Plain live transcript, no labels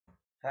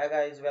Hi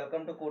guys,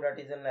 welcome to Code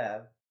Artisan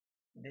Lab.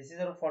 This is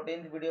our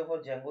 14th video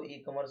for Django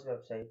e-commerce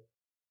website,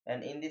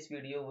 and in this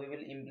video we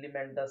will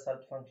implement the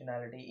search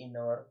functionality in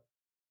our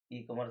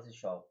e-commerce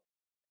shop.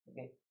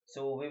 Okay,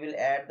 so we will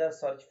add the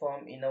search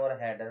form in our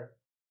header,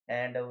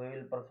 and we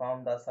will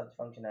perform the search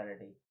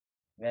functionality.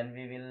 When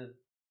we will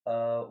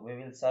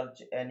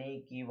search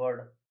any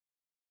keyword,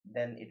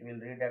 then it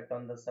will redirect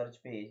on the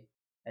search page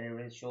and it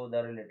will show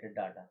the related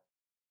data.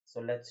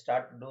 So let's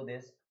start to do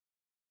this.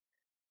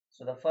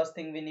 So the first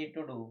thing we need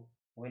to do,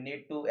 we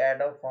need to add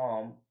a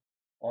form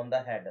on the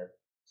header.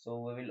 So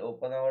we will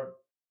open our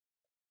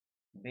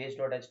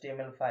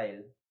base.html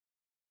file,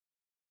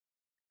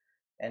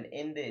 and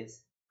in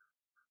this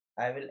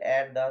I will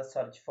add the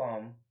search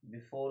form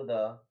before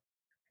the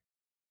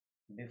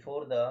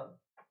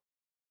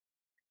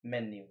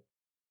menu.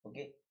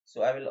 Okay,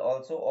 so I will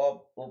also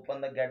open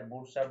the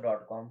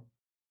getbootstrap.com.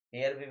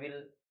 Here we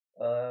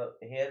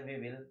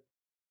will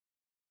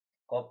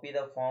copy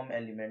the form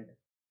element.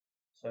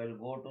 So I will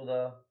go to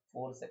the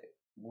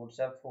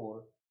bootstrap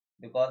 4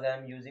 because I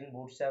am using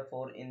bootstrap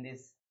 4 in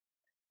this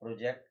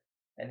project,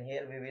 and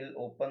here we will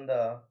open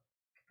the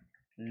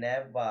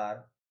nav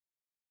bar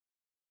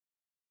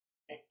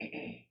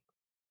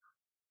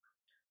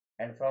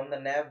and from the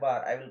nav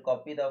bar I will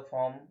copy the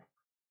form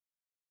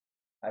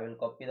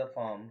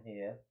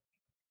here.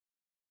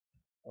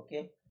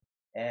 Okay,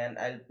 and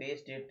I'll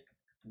paste it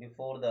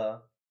before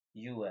the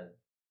UL.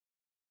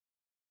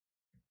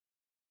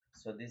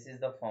 So this is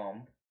the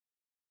form.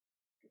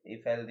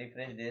 If I'll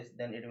refresh this,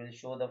 then it will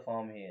show the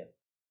form here.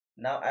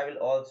 Now I will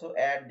also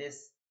add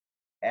this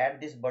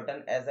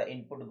button as an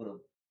input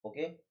group.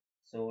 Okay,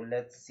 so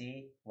let's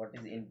see what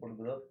is input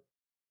group.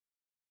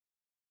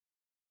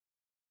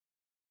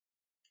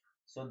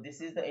 So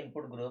this is the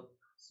input group.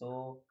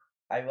 So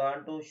I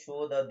want to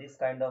show this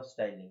kind of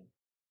styling.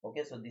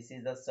 Okay, so this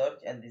is the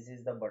search and this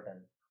is the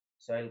button.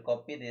 So I'll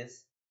copy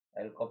this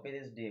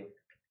div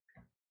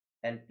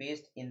and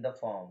paste in the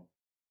form.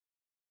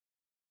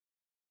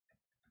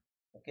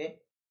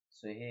 Okay,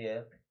 so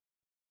here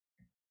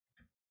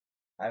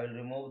I will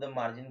remove the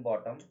margin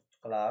bottom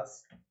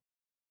class.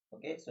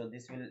 Okay, so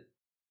this will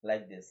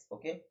like this.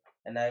 Okay,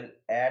 and I will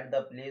add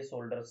the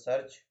placeholder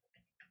search,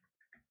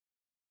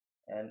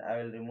 and I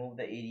will remove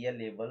the area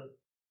label.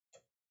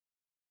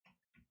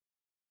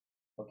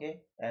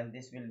 Okay, and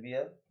this will be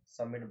a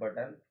submit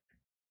button,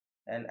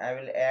 and I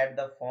will add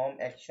the form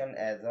action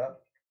as a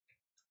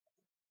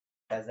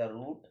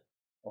root.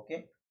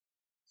 Okay,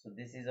 so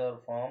this is our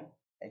form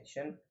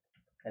action,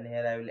 and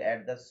here I will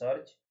add the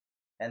search,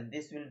 and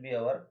this will be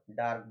our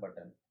dark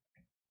button.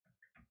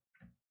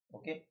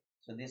 Okay,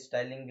 so this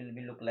styling will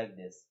be look like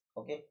this.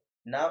 Okay,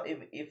 now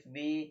if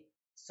we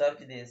search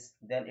this,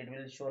 then it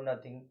will show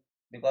nothing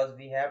because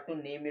we have to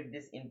name it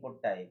this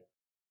input type.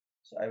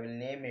 So I will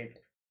name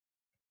it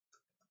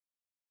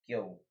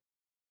q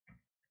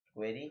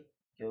query.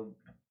 q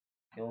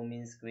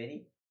means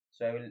query.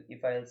 So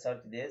if I will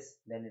search this,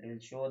 then it will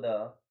show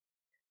the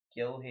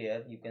q.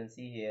 Here you can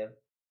see here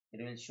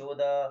it will show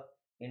the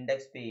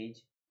index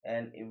page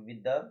and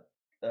with the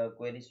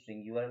query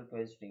string, URL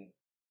query string.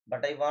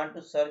 But I want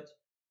to search.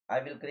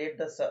 I will create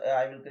the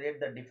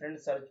different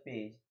search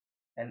page,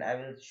 and I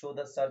will show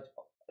the search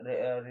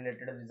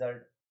related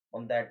result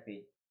on that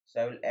page.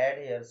 So I will add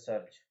here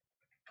search.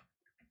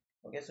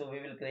 Okay, so we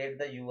will create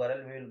the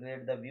URL, we will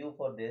create the view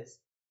for this,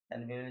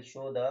 and we will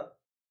show the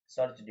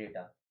search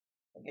data.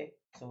 Okay,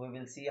 so we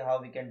will see how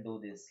we can do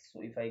this.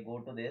 So if I go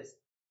to this,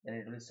 then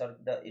it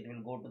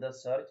will go to the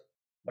search,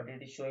 but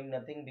it is showing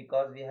nothing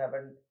because we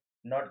haven't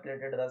not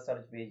created the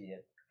search page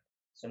yet.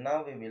 So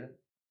now we will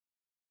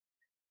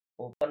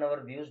open our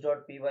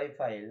views.py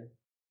file.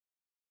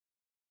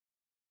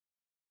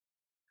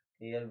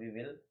 Here we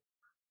will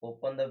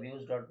open the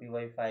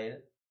views.py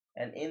file,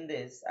 and in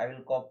this I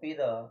will copy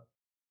the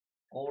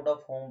code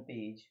of home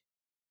page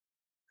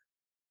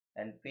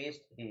and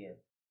paste here,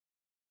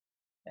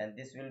 and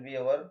this will be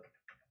our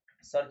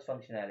search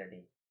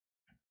functionality.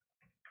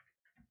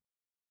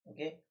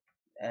 Okay,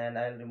 and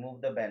I'll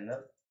remove the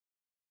banner.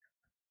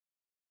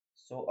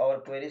 So our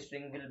query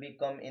string will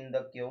become in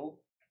the queue,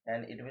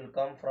 and it will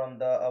come from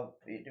the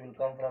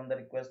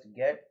request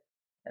get,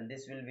 and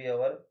this will be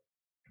our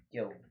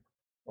queue.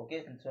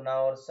 Okay, so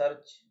now our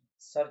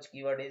search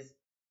keyword is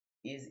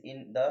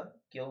in the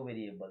queue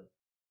variable.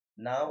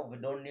 Now we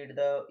don't need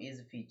the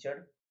is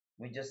featured,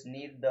 we just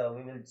need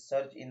we will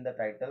search in the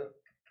title.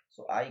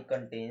 So I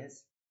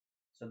contains.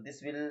 So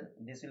this will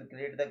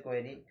create the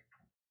query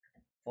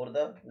for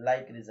the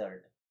like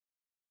result.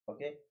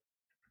 Okay,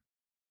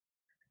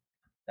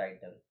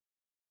 title.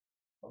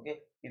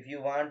 Okay, if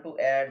you want to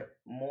add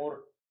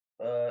more,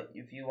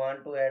 if you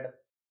want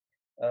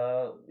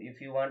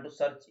to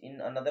search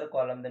in another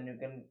column, then you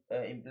can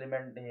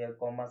implement here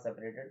comma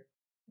separated.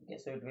 Okay,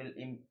 so it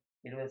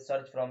will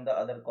search from the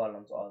other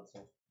columns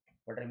also.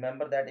 But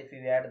remember that if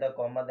you add the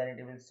comma, then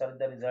it will search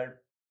the result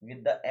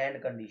with the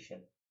and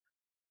condition.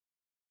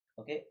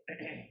 Okay,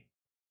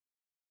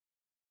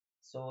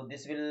 so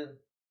this will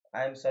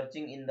I am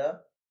searching in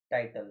the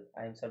title.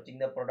 I am searching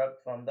the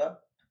product from the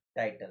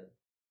title.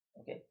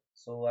 Okay,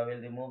 so I will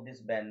remove this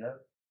banner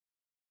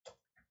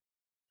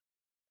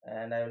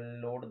and I will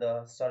load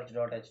the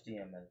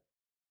search.html.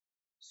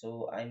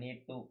 So I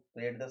need to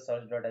create the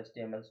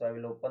search.html. So I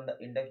will open the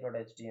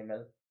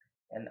index.html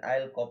and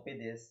I'll copy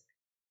this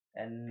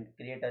and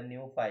create a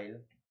new file,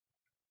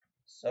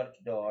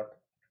 search.html,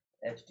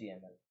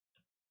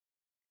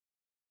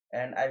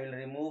 and I will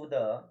remove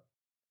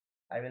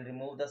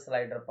the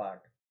slider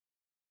part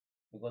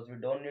because we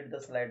don't need the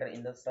slider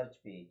in the search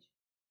page.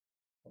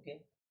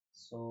 Okay,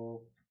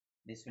 so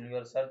this will be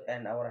your search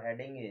and our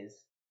heading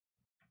is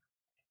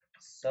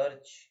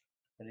search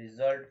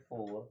result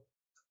for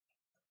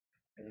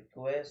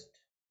request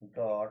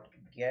dot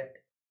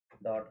get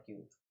dot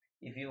queue.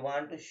 If you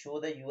want to show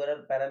the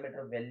URL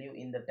parameter value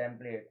in the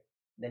template,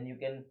 then you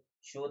can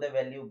show the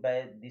value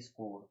by this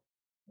code.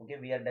 Okay,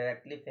 we are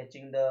directly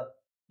fetching the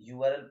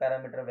URL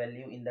parameter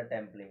value in the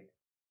template.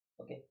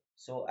 Okay,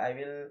 so I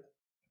will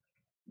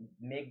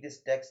make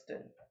this text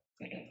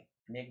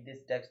make this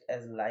text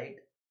as light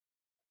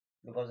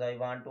because I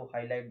want to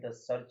highlight the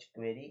search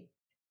query.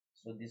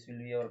 So this will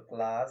be your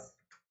class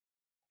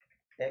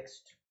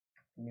text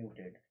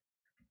muted.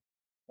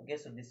 Okay,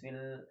 so this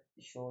will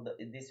show the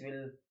this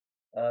will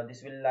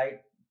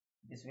light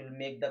this will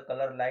make the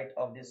color light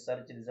of this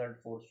search result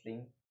for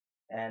string,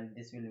 and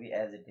this will be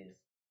as it is.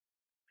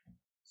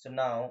 So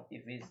now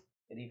if we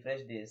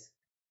refresh this,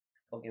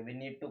 okay, we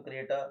need to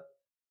create a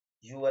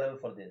URL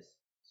for this.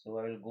 So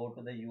I will go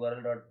to the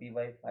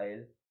url.py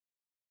file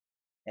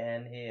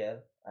and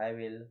here I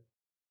will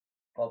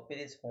copy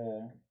this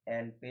home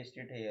and paste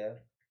it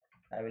here.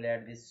 I will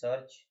add this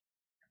search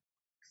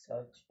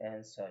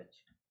and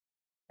search,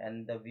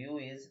 and the view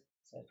is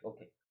search.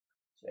 Okay,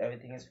 so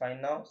everything is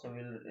fine now. So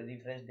we'll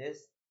refresh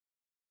this.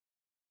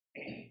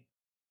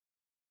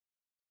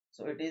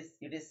 So it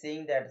is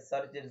saying that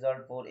search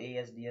result for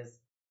ASDS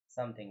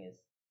something is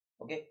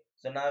okay.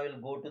 So now we'll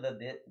go to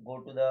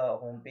the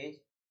home page,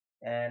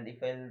 and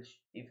if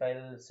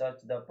I'll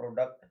search the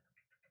product,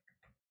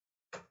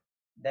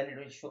 then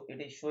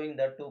it is showing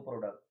the two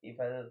product. If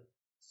I'll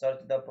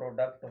search the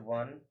product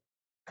one,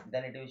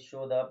 then it will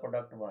show the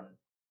product one.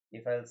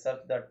 If I'll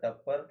search the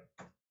tupper,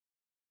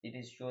 it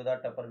is show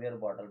the Tupperware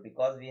bottle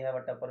because we have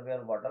a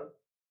Tupperware bottle,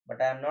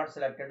 but I am not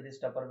selected this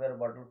Tupperware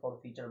bottle for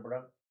featured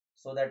product,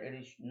 so that it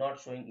is not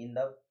showing in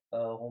the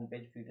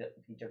homepage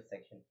featured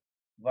section.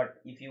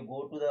 But if you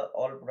go to the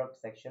all product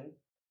section,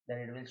 then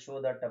it will show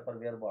the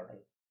Tupperware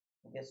bottle.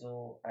 Okay,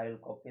 so I will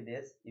copy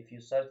this. If you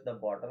search the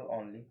bottle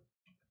only,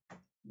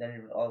 then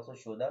it will also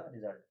show the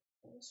result.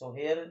 So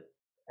here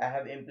I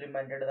have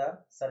implemented the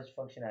search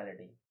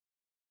functionality.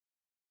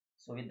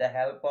 So with the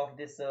help of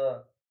this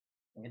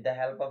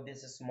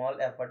small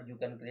effort, you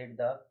can create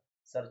the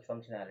search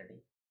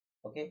functionality.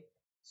 Okay,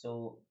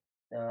 so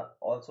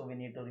also we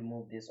need to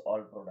remove this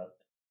all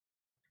product.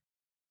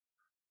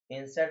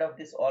 Instead of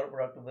this all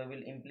product, we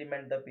will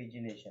implement the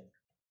pagination.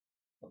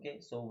 Okay,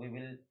 so we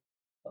will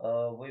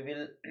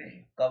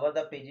cover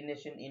the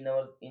pagination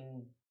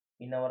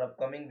in our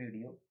upcoming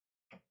video.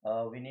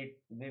 We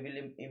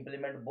will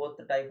implement both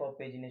the type of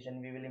pagination.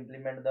 We will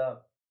implement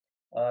the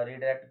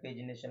redirect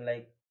pagination,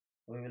 like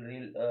we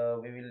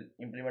will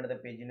implement the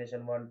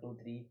pagination 1 2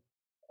 3,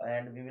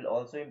 and we will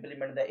also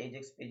implement the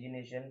ajax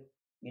pagination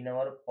in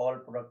our all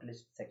product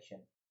list section.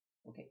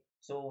 Okay,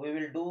 so we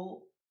will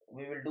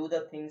do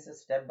the things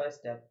step by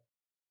step.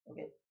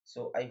 Okay,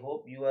 so I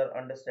hope you are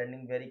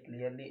understanding very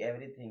clearly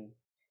everything.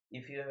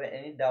 If you have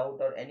any doubt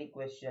or any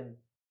question,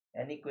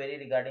 any query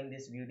regarding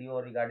this video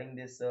or regarding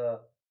this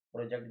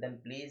project, then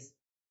please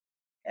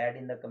add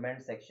in the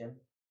comment section,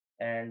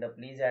 and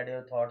please add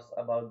your thoughts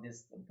about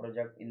this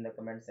project in the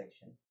comment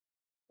section.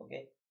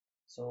 Okay,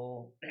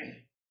 so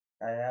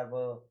I have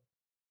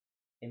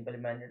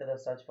implemented the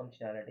search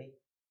functionality.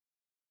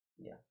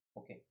 Yeah,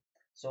 okay,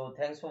 so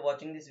thanks for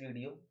watching this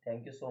video.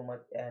 Thank you so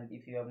much, and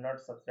if you have not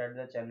subscribed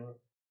the channel,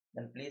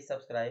 then please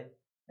subscribe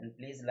and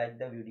please like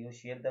the video,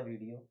 share the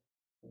video.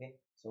 Okay,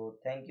 so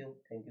thank you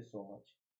so much.